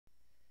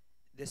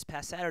This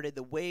past Saturday,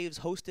 the Waves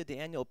hosted the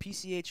annual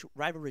PCH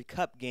Rivalry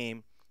Cup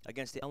game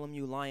against the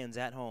LMU Lions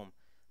at home.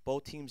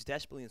 Both teams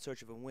desperately in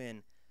search of a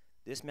win.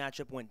 This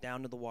matchup went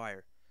down to the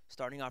wire.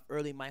 Starting off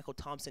early, Michael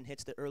Thompson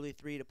hits the early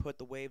three to put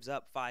the Waves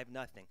up 5-0.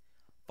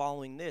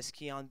 Following this,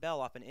 Keon Bell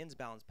off an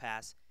inbounds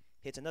pass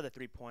hits another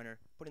three-pointer,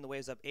 putting the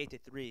Waves up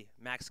 8-3.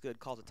 Max Good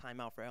calls a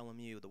timeout for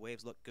LMU. The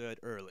Waves look good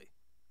early.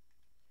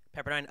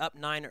 Pepperdine up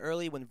 9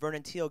 early when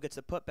Vernon Teal gets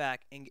the putback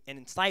and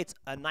incites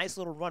a nice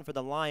little run for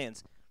the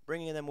Lions,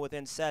 bringing them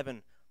within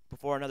 7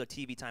 before another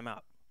TV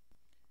timeout.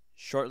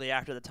 Shortly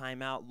after the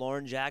timeout,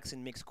 Lauren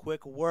Jackson makes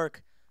quick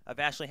work of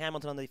Ashley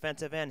Hamilton on the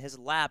defensive end. His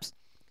lapse.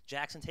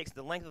 Jackson takes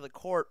the length of the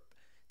court,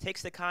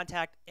 takes the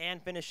contact,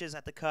 and finishes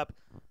at the cup.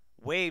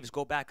 Waves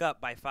go back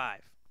up by 5.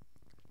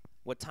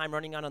 With time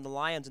running out on the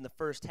Lions in the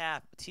first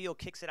half, Teal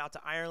kicks it out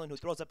to Ireland, who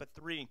throws up a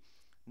 3.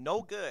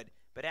 No good,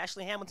 but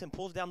Ashley Hamilton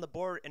pulls down the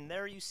board, and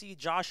there you see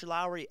Josh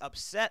Lowry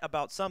upset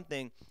about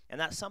something,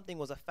 and that something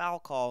was a foul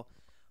call.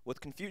 With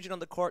confusion on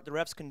the court, the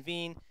refs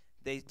convene.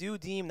 They do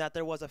deem that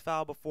there was a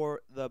foul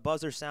before the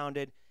buzzer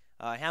sounded.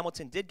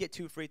 Hamilton did get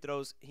 2 free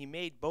throws. He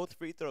made both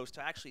free throws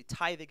to actually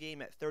tie the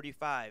game at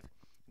 35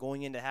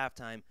 going into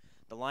halftime.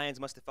 The Lions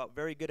must have felt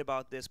very good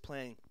about this,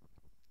 playing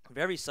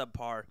very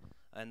subpar.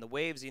 And the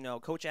Waves,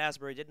 Coach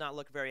Asbury did not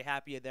look very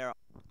happy there.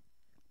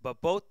 But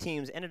both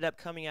teams ended up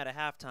coming out of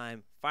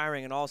halftime,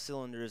 firing on all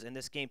cylinders, and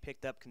this game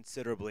picked up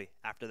considerably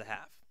after the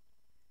half.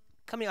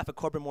 Coming off a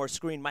Corbin Moore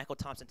screen, Michael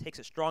Thompson takes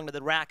it strong to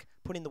the rack,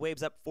 putting the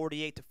Waves up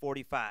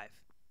 48-45.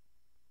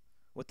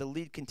 With the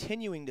lead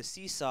continuing to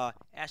seesaw,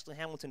 Ashley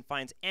Hamilton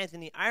finds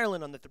Anthony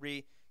Ireland on the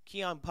 3.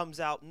 Keon comes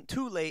out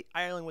too late.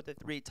 Ireland with the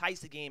 3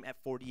 ties the game at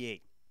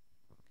 48.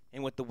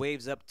 And with the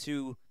Waves up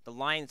 2, the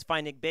Lions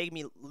find Nick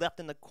Bagme left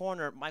in the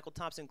corner. Michael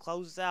Thompson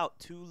closes out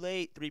too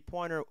late.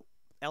 3-pointer,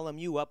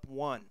 LMU up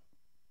 1.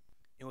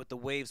 And with the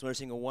Waves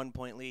nursing a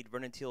 1-point lead,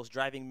 Vernon Teal's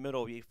driving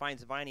middle. He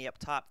finds Viney up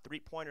top.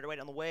 3-pointer right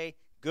on the way.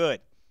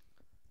 Good.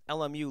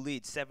 LMU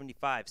leads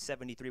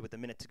 75-73 with a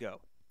minute to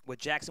go. With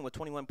Jackson with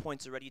 21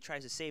 points already, he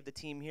tries to save the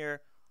team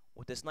here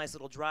with this nice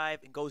little drive.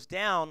 It goes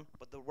down,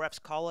 but the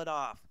refs call it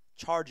off,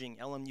 charging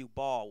LMU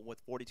ball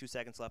with 42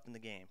 seconds left in the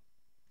game.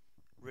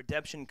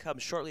 Redemption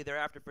comes shortly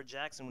thereafter for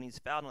Jackson when he's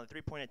fouled on a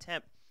 3-point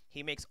attempt.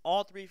 He makes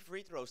all 3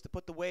 free throws to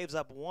put the Waves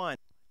up 1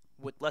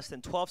 with less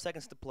than 12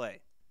 seconds to play.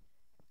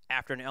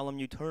 After an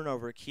LMU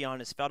turnover, Keon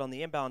is fouled on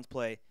the inbounds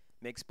play,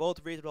 makes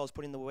both free throws,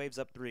 putting the Waves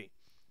up 3.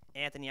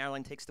 Anthony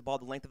Ireland takes the ball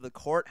the length of the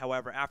court.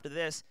 However, after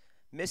this,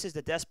 misses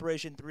the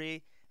desperation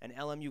 3, and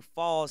LMU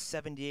falls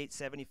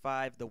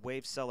 78-75. The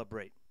Waves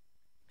celebrate.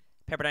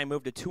 Pepperdine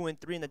moved to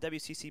 2-3 in the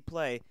WCC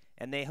play,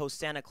 and they host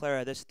Santa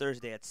Clara this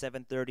Thursday at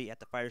 7:30 at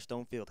the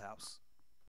Firestone Fieldhouse.